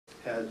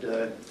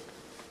had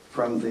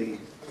from the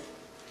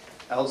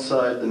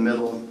outside, the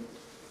middle,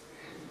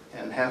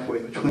 and halfway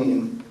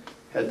between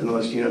had the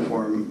most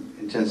uniform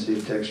intensity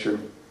of texture.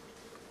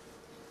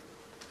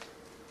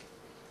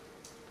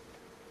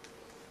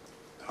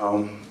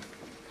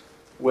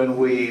 When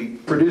we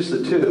produced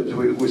the tubes,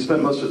 we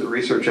spent most of the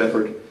research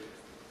effort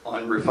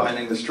on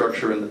refining the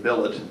structure in the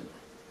billet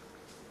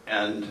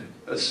and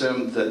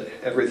assumed that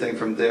everything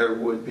from there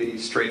would be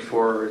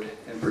straightforward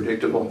and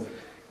predictable.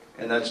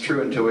 And that's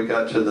true until we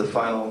got to the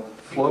final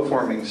flow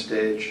forming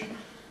stage,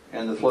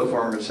 and the flow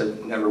formers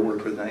had never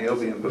worked with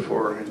niobium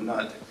before, and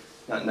not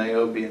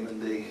niobium in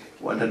the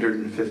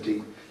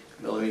 150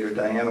 millimeter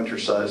diameter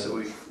size that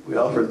we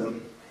offered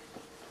them.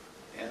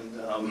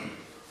 And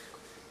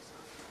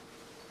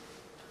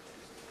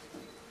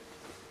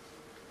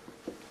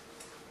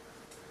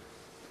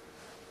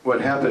what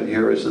happened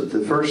here is that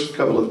the first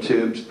couple of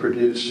tubes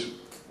produced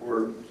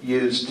were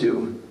used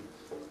to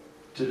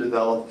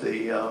develop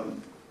the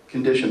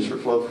conditions for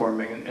flow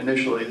forming. And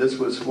initially, this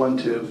was one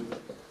tube,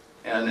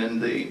 and in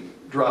the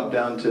drop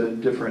down to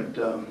different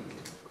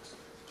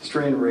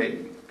strain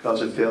rate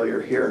caused a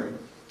failure here.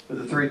 But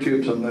the three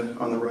tubes on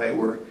the right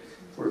were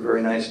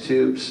very nice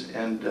tubes,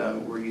 and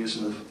were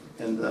used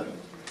in the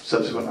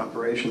subsequent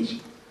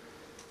operations.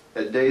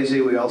 At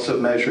DESY, we also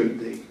measured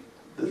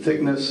the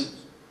thickness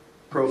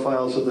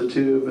profiles of the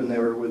tube, and they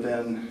were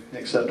within an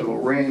acceptable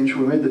range.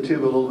 We made the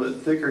tube a little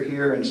bit thicker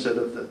here instead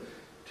of the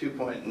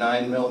 2.9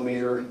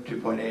 millimeter,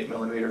 2.8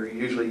 millimeter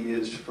usually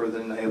used for the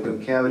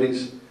niobium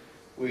cavities.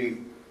 We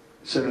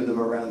centered them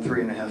around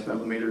 3.5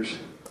 millimeters.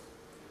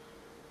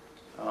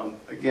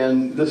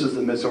 Again, this is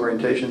the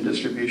misorientation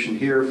distribution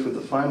here for the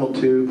final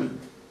tube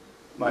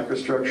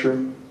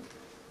microstructure,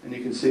 and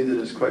you can see that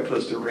it's quite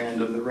close to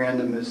random. The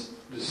random is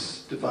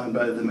defined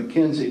by the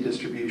McKenzie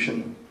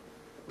distribution,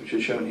 which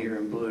is shown here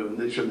in blue. And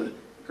these are the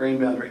grain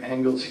boundary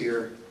angles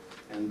here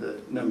and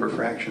the number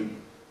fraction.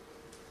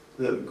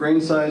 The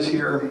grain size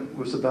here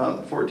was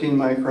about 14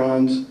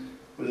 microns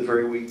with a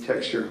very weak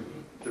texture.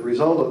 The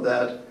result of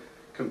that,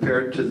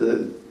 compared to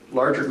the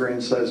larger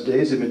grain size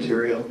DESY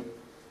material,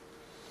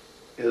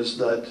 is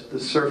that the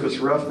surface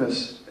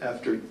roughness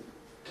after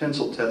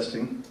tensile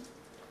testing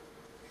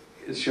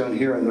is shown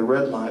here in the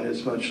red line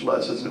is much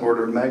less, is an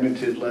order of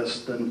magnitude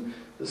less than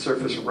the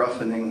surface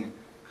roughening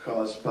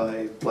caused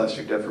by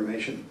plastic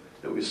deformation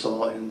that we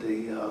saw in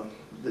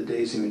the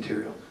DESY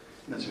material.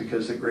 And that's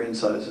because the grain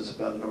size is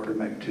about an order of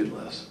magnitude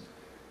less.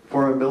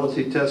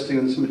 Formability testing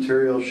of this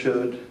material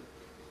showed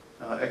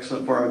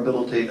excellent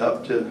formability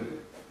up to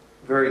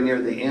very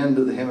near the end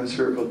of the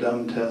hemispherical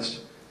dome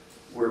test,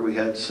 where we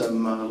had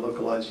some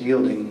localized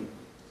yielding.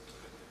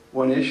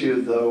 One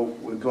issue, though,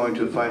 with going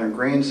to a finer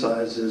grain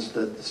size is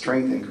that the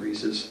strength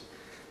increases.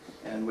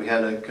 And we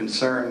had a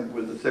concern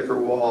with the thicker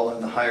wall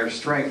and the higher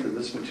strength of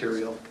this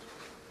material.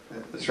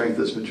 The strength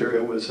of this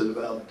material was at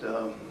about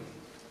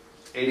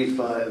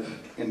 85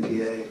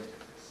 MPa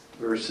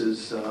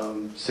versus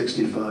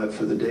 65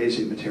 for the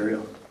DESY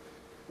material.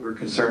 We were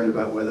concerned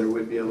about whether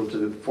we'd be able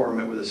to form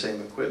it with the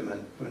same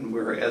equipment when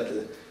we were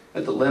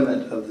at the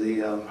limit of the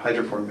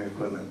hydroforming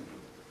equipment.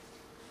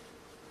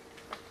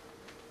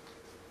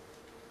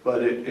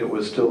 But it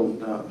was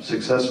still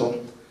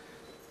successful.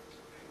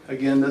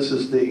 Again, this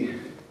is the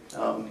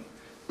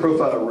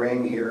profile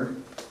ring here,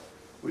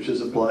 which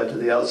is applied to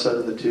the outside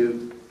of the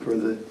tube for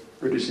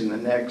reducing the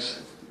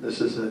necks. This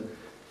is a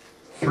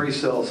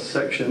 3-cell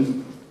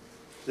section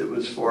that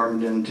was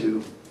formed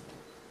into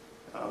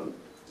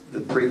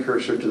the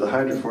precursor to the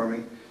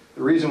hydroforming.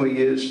 The reason we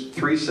used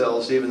 3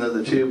 cells, even though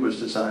the tube was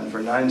designed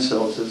for 9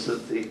 cells, is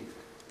that the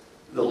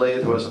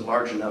lathe wasn't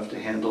large enough to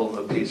handle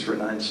a piece for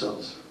 9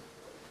 cells.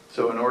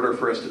 So in order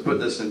for us to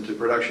put this into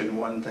production,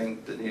 one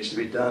thing that needs to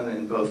be done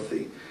in both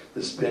the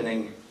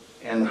spinning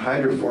and the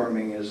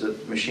hydroforming is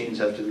that machines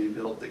have to be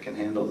built that can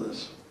handle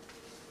this.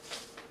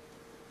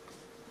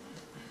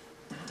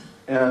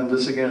 And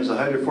this again is the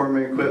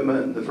hydroforming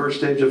equipment, the first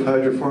stage of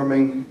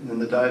hydroforming, and then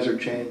the dies are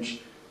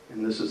changed,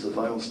 and this is the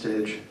final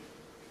stage.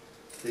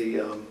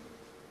 The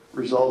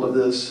result of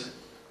this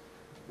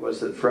was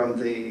that from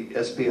the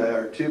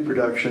SPIR2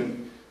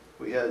 production,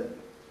 we had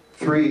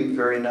 3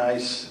 very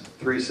nice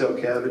 3-cell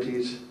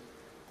cavities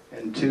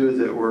and 2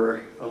 that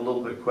were a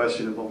little bit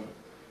questionable.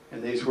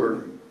 And these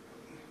were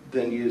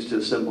then used to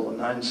assemble a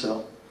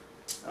 9-cell.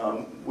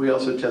 We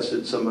also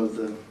tested some of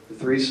the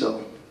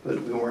 3-cell,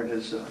 but we weren't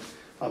as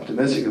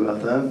optimistic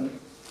about that.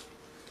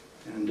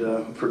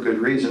 And for good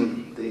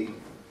reason. The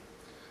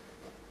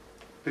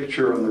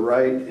picture on the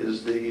right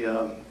is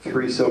the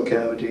 3-cell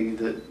cavity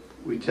that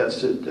we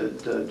tested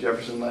at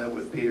Jefferson Lab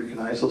with Peter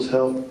Kniesel's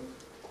help.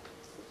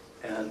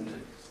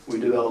 And we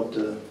developed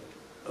a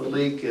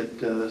leak at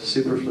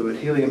superfluid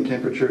helium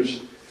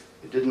temperatures.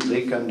 It didn't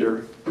leak under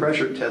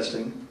pressure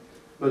testing,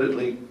 but it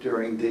leaked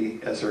during the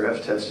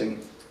SRF testing.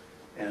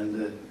 And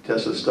the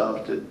test was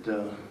stopped at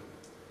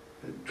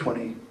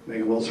 20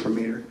 megavolts per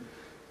meter.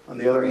 On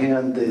the other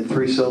hand, the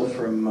 3-cell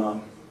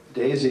from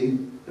DESY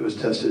that was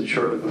tested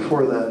shortly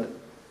before that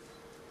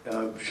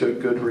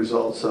showed good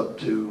results up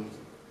to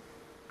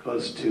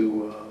close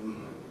to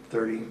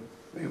 30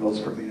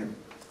 megavolts per meter.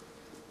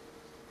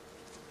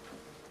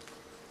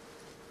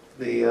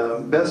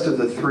 The best of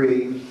the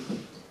three,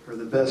 or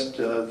the best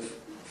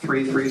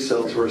three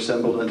cells were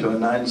assembled into a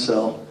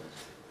 9-cell,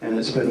 and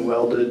it's been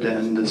welded,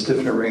 and the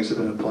stiffener rings have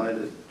been applied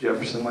at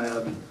Jefferson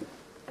Lab,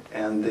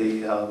 and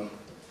the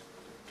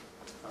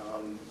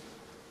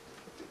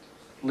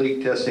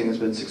leak testing has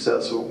been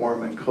successful,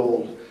 warm and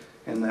cold,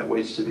 and that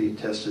waits to be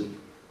tested.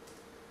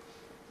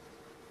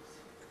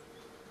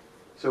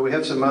 So we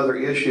have some other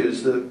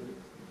issues.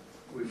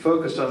 We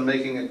focused on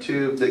making a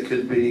tube that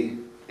could be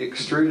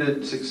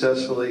extruded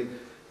successfully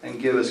and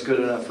give us good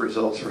enough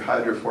results for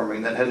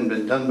hydroforming. That hadn't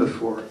been done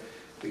before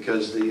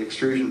because the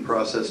extrusion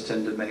process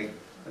tended to make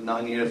a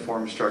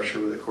non-uniform structure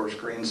with a coarse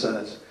grain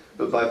size.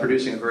 But by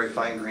producing a very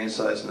fine grain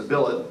size in the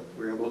billet,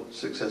 we were able to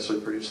successfully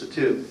produce the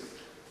tube.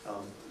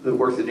 The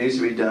work that needs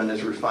to be done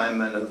is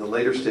refinement of the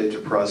later stage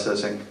of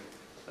processing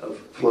of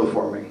flow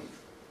forming.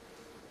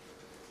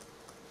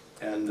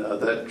 And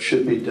that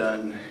should be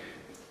done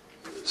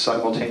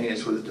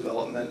simultaneous with the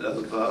development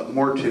of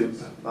more tube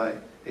by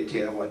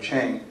ATI Wah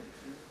Chang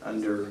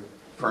under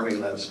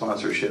Fermilab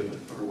sponsorship.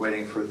 We're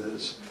waiting for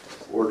those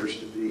orders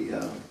to be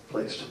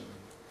placed.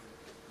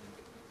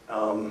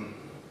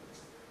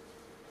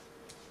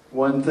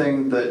 One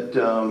thing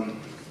that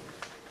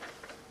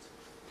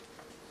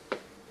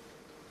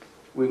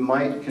we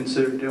might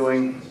consider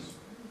doing,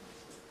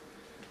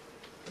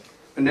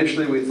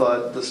 initially we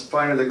thought the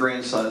finer the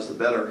grain size the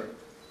better,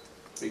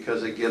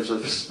 because it gives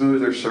a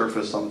smoother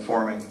surface on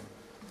forming.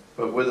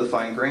 But with a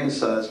fine grain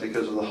size,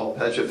 because of the Hall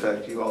Petch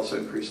effect, you also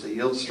increase the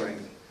yield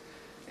strength.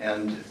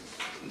 And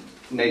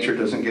nature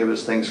doesn't give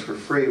us things for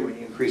free. When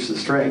you increase the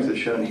strength, as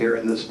shown here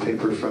in this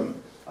paper from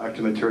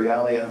Acta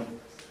Materialia,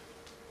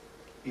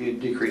 you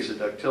decrease the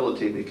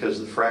ductility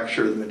because the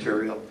fracture of the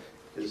material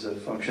is a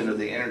function of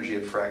the energy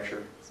of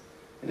fracture.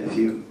 And if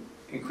you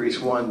increase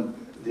one,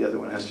 the other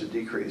one has to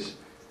decrease.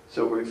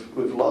 So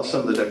we've lost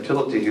some of the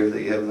ductility here that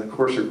you have in the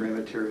coarser grain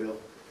material,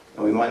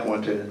 and we might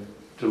want to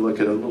look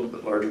at a little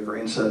bit larger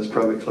grain size,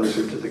 probably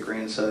closer to the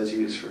grain size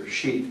used for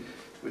sheet,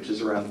 which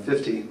is around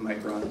 50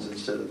 microns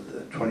instead of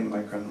the 20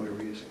 micron we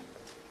were using.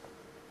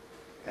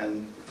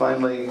 And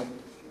finally,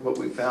 what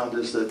we found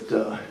is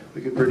that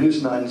we could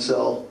produce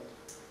 9-cell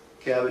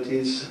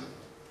cavities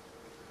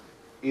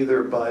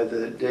either by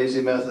the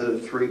DESY method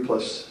of 3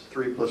 plus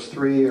 3 plus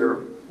 3,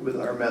 or with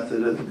our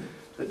method of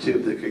a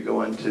tube that could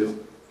go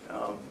into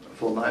a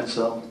full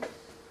 9-cell.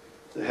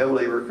 The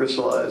heavily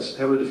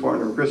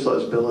deformed and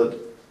recrystallized billet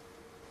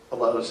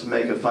allowed us to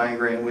make a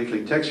fine-grained,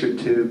 weakly textured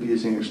tube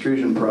using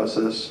extrusion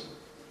process.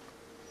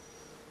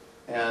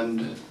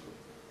 And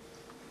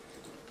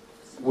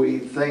we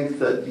think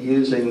that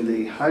using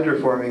the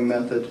hydroforming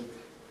method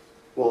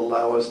will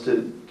allow us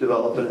to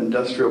develop an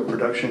industrial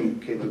production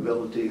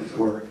capability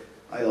for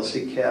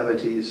L.L.C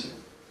cavities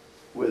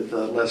with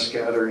less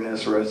scatter and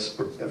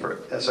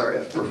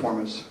SRF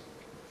performance.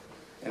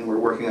 And we're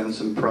working on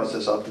some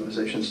process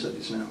optimization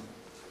studies now.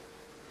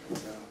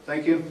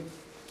 Thank you.